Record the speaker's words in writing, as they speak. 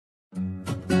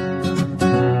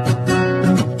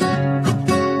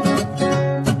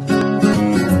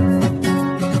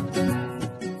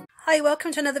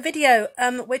welcome to another video.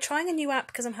 We're trying a new app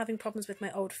because I'm having problems with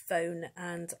my old phone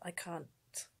and I can't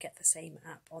get the same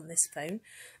app on this phone.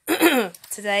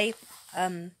 Today,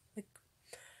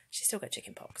 she's still got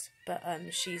chicken pox, but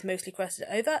she's mostly crossed it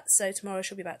over, so tomorrow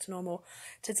she'll be back to normal.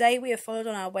 Today we have followed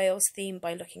on our Wales theme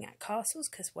by looking at castles,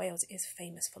 because Wales is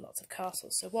famous for lots of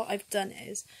castles. So what I've done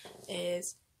is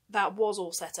that was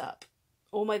all set up.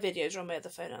 All my videos are on my other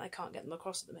phone and I can't get them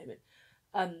across at the moment.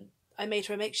 I made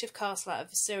her a makeshift castle out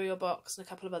of a cereal box and a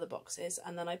couple of other boxes,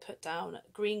 and then I put down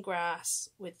green grass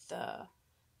with the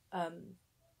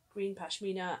green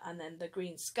pashmina and then the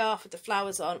green scarf with the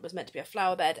flowers on. It was meant to be a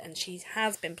flower bed, and she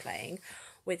has been playing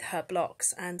with her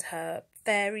blocks and her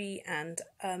fairy and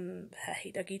her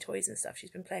Hey Duggy toys and stuff.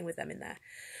 She's been playing with them in there.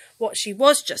 What she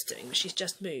was just doing was she's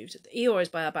just moved. Eeyore is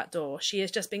by our back door. She has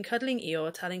just been cuddling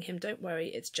Eeyore, telling him, "Don't worry,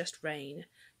 it's just rain,"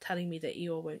 telling me that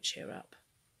Eeyore won't cheer up.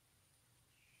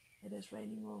 It is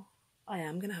raining more. I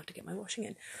am going to have to get my washing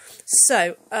in.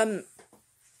 So,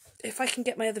 if I can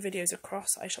get my other videos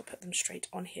across, I shall put them straight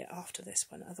on here after this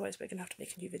one. Otherwise, we're going to have to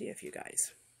make a new video for you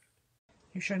guys.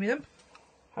 You show me them?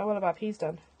 How well have our peas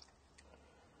done?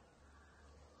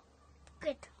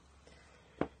 Good.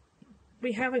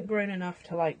 We haven't grown enough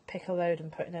to like pick a load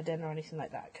and put in a dinner or anything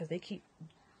like that, because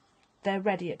they're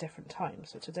ready at different times.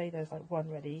 So today there's like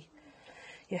one ready.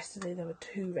 Yesterday there were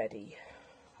 2 ready.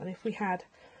 And if we had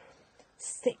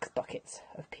 6 buckets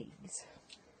of peas.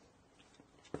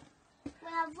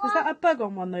 Is that a bug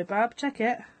on one though, Bab? Check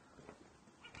it.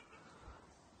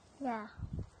 Yeah.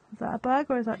 Is that a bug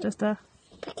or is that just a...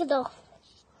 Pick it off.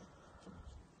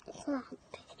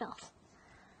 Pick it off.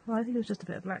 Well, I think it was just a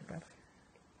bit of black, Bab.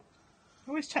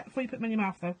 Always check before you put them in your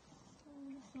mouth though.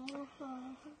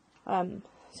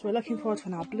 So we're looking forward to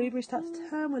when our blueberries start to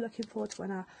turn. We're looking forward to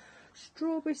when our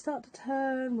strawberries start to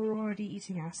turn. We're already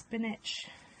eating our spinach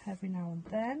every now and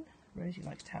then. Rosie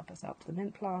likes to help us out to the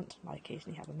mint plant. I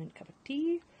occasionally have a mint cup of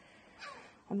tea.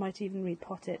 I might even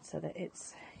repot it so that it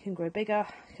can grow bigger,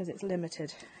 because it's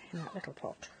limited in that little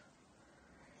pot.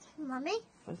 Mummy?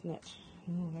 Isn't it?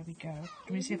 Oh, there we go.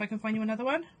 Can we see if I can find you another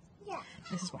one? Yeah.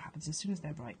 This is what happens as soon as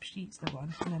they're ripe. She eats the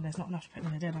one, and then there's not enough to put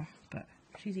in the dinner, but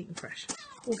she's eating fresh.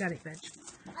 Organic veg.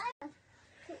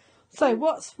 So,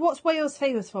 what's Wales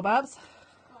famous for, Babs?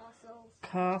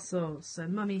 Castles. So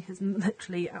Mummy has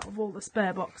literally, out of all the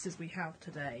spare boxes we have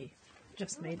today,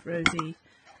 just made Rosie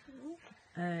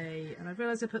and I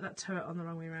realised I put that turret on the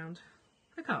wrong way around,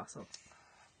 a castle.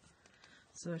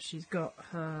 So she's got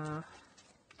her...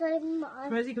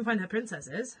 Rosie can find her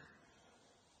princesses.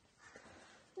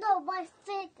 No, my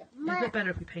figure. It'd look better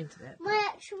if we painted it. My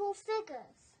actual figures.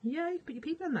 Yeah, you can put your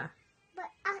people in there. My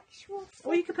actual figures.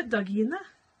 Or you could put Dougie in there.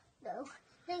 No.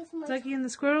 Dougie and the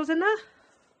squirrels in there.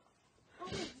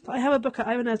 I have an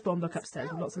Esbon book upstairs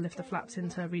with lots of lift the flaps in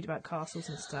to read about castles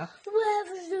and stuff. Where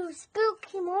are those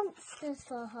spooky monsters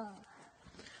for her?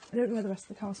 I don't know where the rest of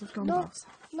the castle's gone, Babs.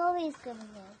 Mommy's gonna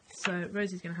go. So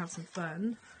Rosie's going to have some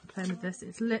fun playing with this.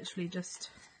 It's literally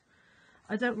just...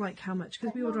 I don't like how much,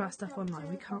 because we order our stuff online,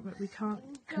 we can't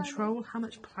control how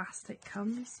much plastic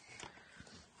comes.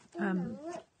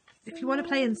 If you want to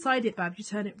play inside it, Bab, you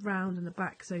turn it round and the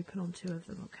back's open on 2 of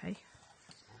them, okay?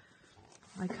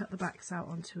 I cut the backs out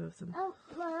on 2 of them. Oh,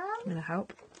 Mum. I'm going to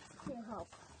help. You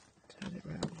help. Turn it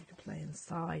round, you can play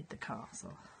inside the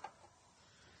castle.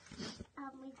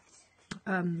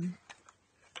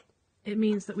 It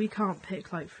means that we can't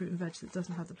pick like fruit and veg that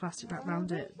doesn't have the plastic wrap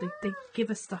around it. They give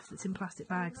us stuff that's in plastic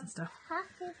bags and stuff.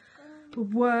 We're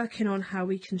working on how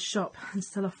we can shop and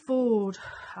still afford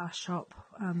our shop,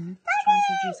 trying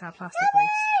to reduce our plastic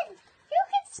waste,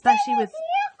 especially with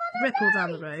Ripple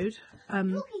down the road.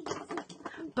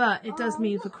 But it does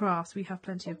mean for crafts we have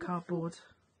plenty of cardboard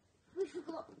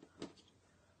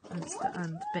and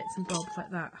bits and bobs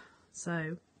like that.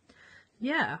 So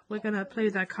yeah, we're going to play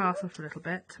with our castle for a little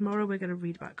bit. Tomorrow we're going to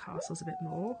read about castles a bit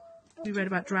more. We read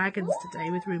about dragons today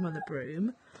with Room on the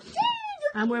Broom.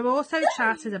 And we're also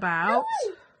chatted about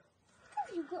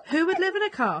who would live in a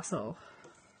castle.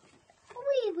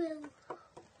 We will.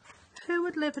 Who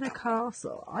would live in a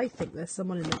castle? I think there's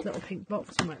someone in this little pink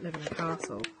box who might live in a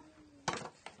castle.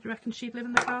 Do you reckon she'd live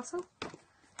in the castle?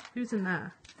 Who's in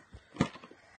there?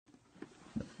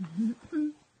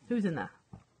 Who's in there?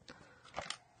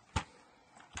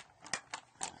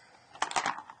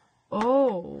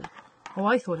 Oh,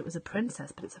 I thought it was a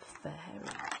princess, but it's a fairy.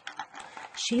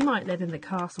 She might live in the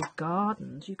castle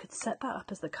gardens. You could set that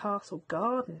up as the castle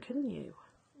garden, couldn't you?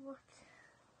 What?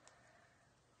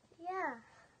 Yeah.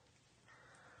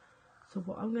 So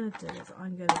what I'm going to do is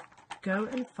I'm going to go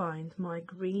and find my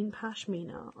green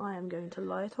pashmina. I am going to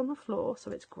lie it on the floor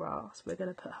so it's grass. We're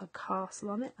going to put her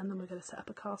castle on it, and then we're going to set up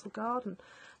a castle garden.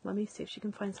 Mummy, see if she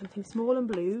can find something small and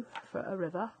blue for a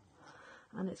river.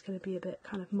 And it's going to be a bit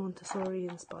kind of Montessori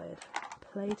inspired.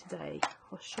 Play today.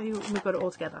 I'll show you when we've got it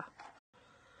all together.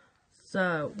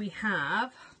 So we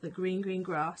have the green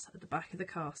grass at the back of the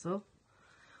castle.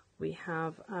 We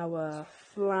have our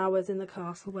flowers in the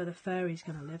castle where the fairy's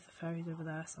going to live. The fairy's over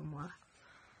there somewhere.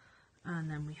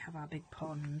 And then we have our big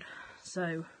pond.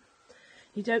 So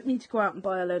you don't need to go out and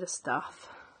buy a load of stuff.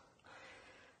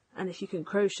 And if you can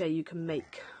crochet, you can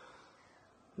make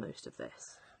most of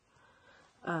this.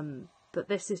 But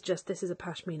this is a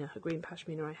pashmina, a green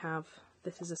pashmina I have.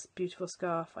 This is a beautiful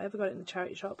scarf. I ever got it in the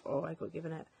charity shop or I got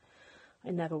given it. I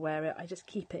never wear it. I just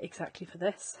keep it exactly for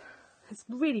this. It's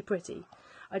really pretty.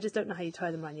 I just don't know how you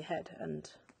tie them around your head, and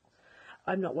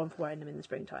I'm not one for wearing them in the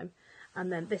springtime.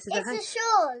 And then this is a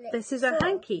shawl. This is a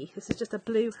hanky. This is just a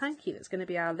blue hanky that's going to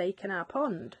be our lake and our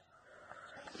pond.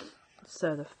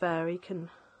 So the fairy can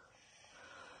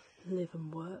live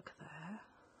and work there.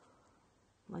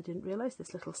 I didn't realise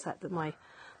this little set that one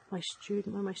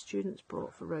of my students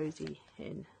brought for Rosie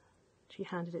in. She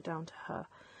handed it down to her.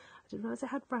 I didn't realise it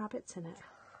had rabbits in it.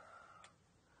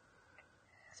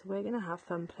 So we're going to have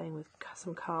fun playing with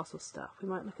some castle stuff. We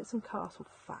might look at some castle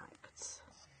facts.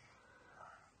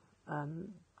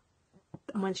 And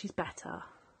when she's better,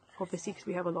 obviously, because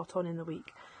we have a lot on in the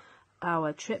week.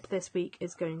 Our trip this week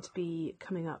is going to be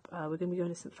coming up. We're going to be going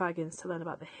to St Fagans to learn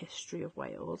about the history of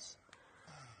Wales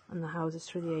and the houses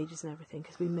through the ages and everything,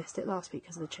 because we missed it last week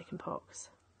because of the chicken pox.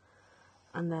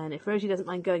 And then if Rosie doesn't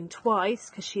mind going twice,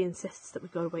 because she insists that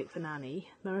we've got to wait for Nanny.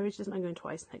 No, Rosie doesn't mind going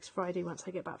twice. Next Friday, once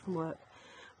I get back from work,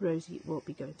 Rosie will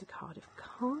be going to Cardiff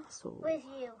Castle. With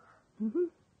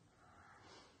you.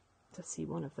 To see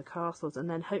one of the castles. And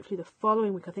then hopefully the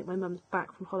following week, I think my mum's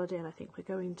back from holiday, and I think we're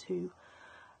going to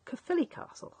Caerphilly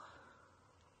Castle.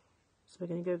 So we're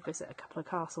going to go visit a couple of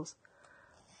castles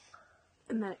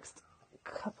in the next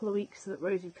couple of weeks so that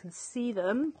Rosie can see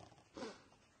them.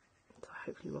 So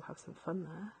hopefully we'll have some fun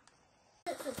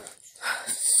there.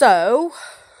 So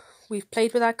we've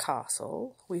played with our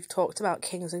castle. We've talked about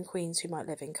kings and queens who might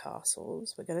live in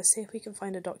castles. We're going to see if we can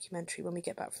find a documentary when we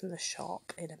get back from the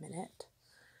shop in a minute.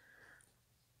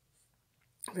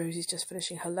 Rosie's just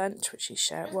finishing her lunch, which she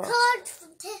shared. A card from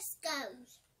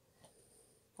Tesco's.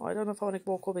 Oh, I don't know if I want to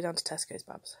walk all the way down to Tesco's,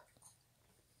 Babs.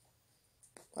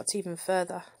 That's even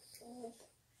further.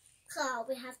 Car,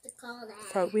 we have to call there.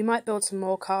 So we might build some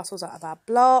more castles out of our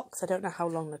blocks. I don't know how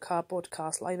long the cardboard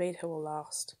castle I made her will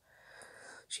last.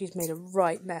 She's made a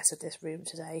right mess of this room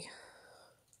today.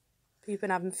 You've been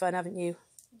having fun, haven't you?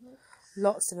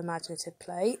 Lots of imaginative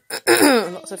play.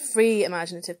 Lots of free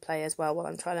imaginative play as well while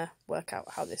I'm trying to work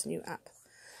out how this new app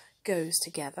goes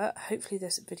together. Hopefully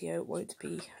this video won't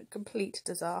be a complete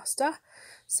disaster.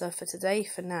 So for today,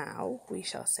 for now, we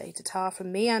shall say ta-ta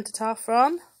from me and ta-ta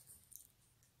from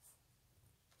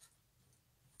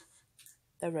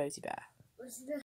the Rosie Bear.